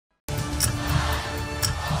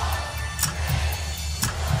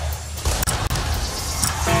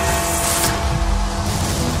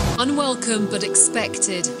Unwelcome but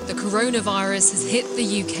expected, the coronavirus has hit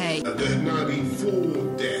the UK. There have now been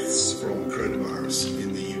 4 deaths from coronavirus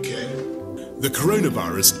in the UK. The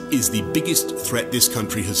coronavirus is the biggest threat this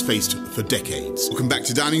country has faced for decades. Welcome back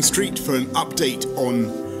to Downing Street for an update on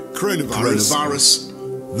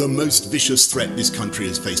coronavirus, the most vicious threat this country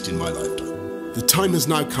has faced in my lifetime. The time has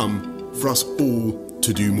now come for us all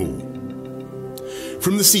to do more.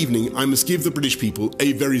 From this evening, I must give the British people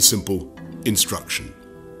a very simple instruction.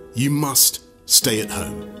 You must stay at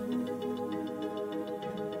home.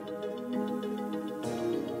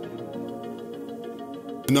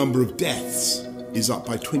 The number of deaths is up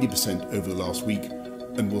by 20% over the last week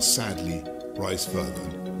and will sadly rise further.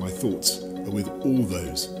 My thoughts are with all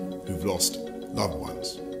those who've lost loved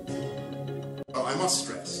ones. I must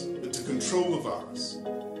stress that to control the virus,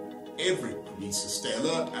 everyone needs to stay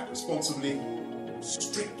alert, act responsibly,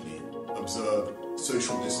 strictly observe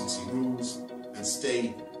social distancing rules, and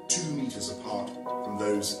stay 2 meters apart from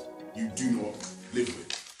those you do not live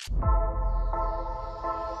with.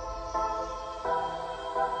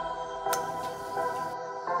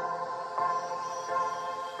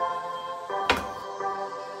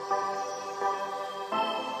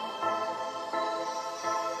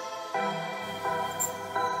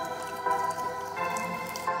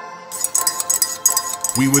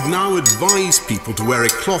 We would now advise people to wear a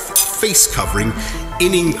cloth face covering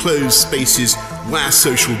in enclosed spaces where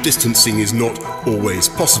social distancing is not always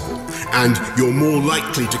possible, and you're more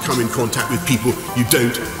likely to come in contact with people you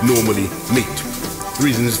don't normally meet. The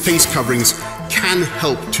reason is face coverings can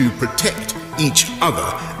help to protect each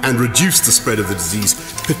other and reduce the spread of the disease,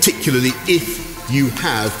 particularly if you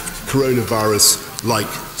have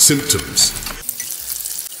coronavirus-like symptoms.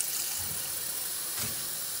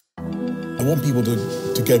 I want people to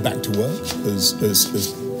go back to work as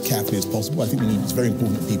carefully as possible. I think it's very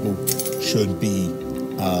important that people should be,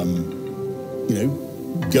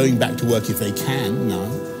 going back to work if they can now.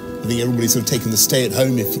 I think everybody's sort of taken the stay at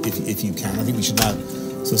home if you can. I think we should now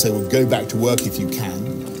sort of say, well, go back to work if you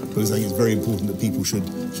can, because I think it's very important that people should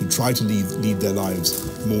try to lead their lives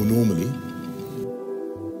more normally.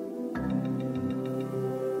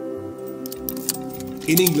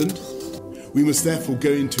 In England, we must therefore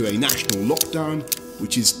go into a national lockdown,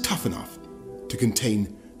 which is tough enough to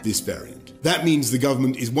contain this variant. That means the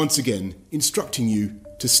government is once again instructing you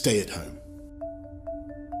to stay at home.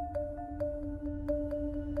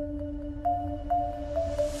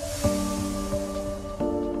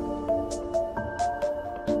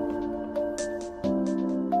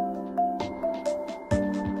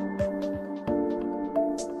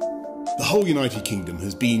 The whole United Kingdom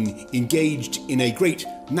has been engaged in a great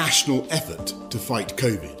national effort to fight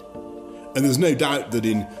COVID. And there's no doubt that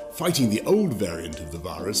in fighting the old variant of the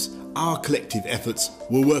virus, our collective efforts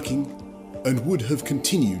were working and would have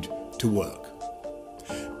continued to work.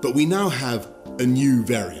 But we now have a new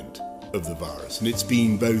variant of the virus, and it's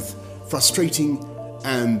been both frustrating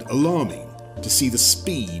and alarming to see the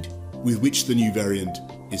speed with which the new variant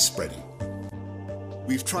is spreading.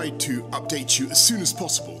 We've tried to update you as soon as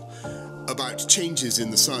possible about changes in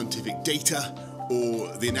the scientific data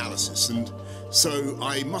or the analysis, and so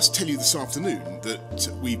I must tell you this afternoon that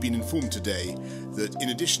we've been informed today that in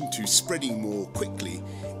addition to spreading more quickly,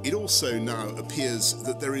 it also now appears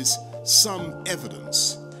that there is some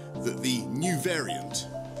evidence that the new variant,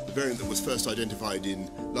 the variant that was first identified in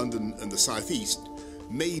London and the southeast,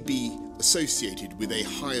 may be associated with a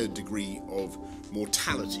higher degree of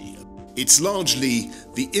mortality. It's largely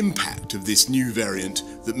the impact of this new variant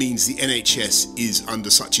that means the NHS is under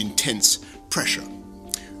such intense pressure.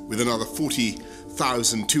 With another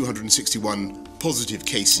 40,261 positive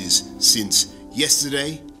cases since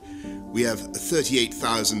yesterday, we have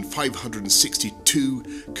 38,562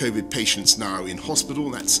 COVID patients now in hospital.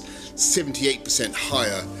 That's 78%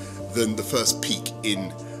 higher than the first peak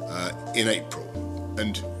in April.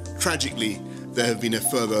 And tragically, there have been a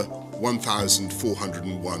further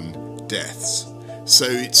 1,401 deaths. So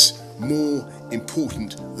it's more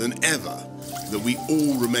important than ever that we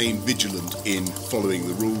all remain vigilant in following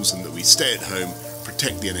the rules and that we stay at home,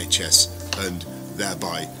 protect the NHS and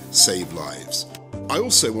thereby save lives. I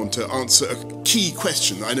also want to answer a key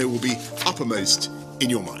question that I know will be uppermost in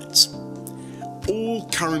your minds. All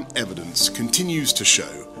current evidence continues to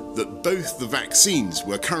show that both the vaccines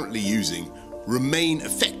we're currently using remain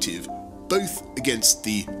effective both against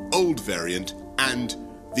the old variant and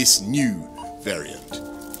this new variant.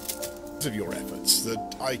 Of your efforts,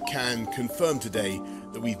 that I can confirm today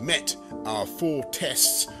that we've met our 4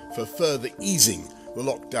 tests for further easing the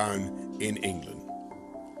lockdown in England.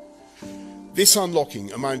 This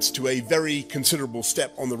unlocking amounts to a very considerable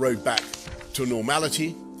step on the road back to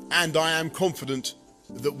normality, and I am confident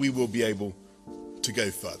that we will be able to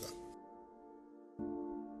go further.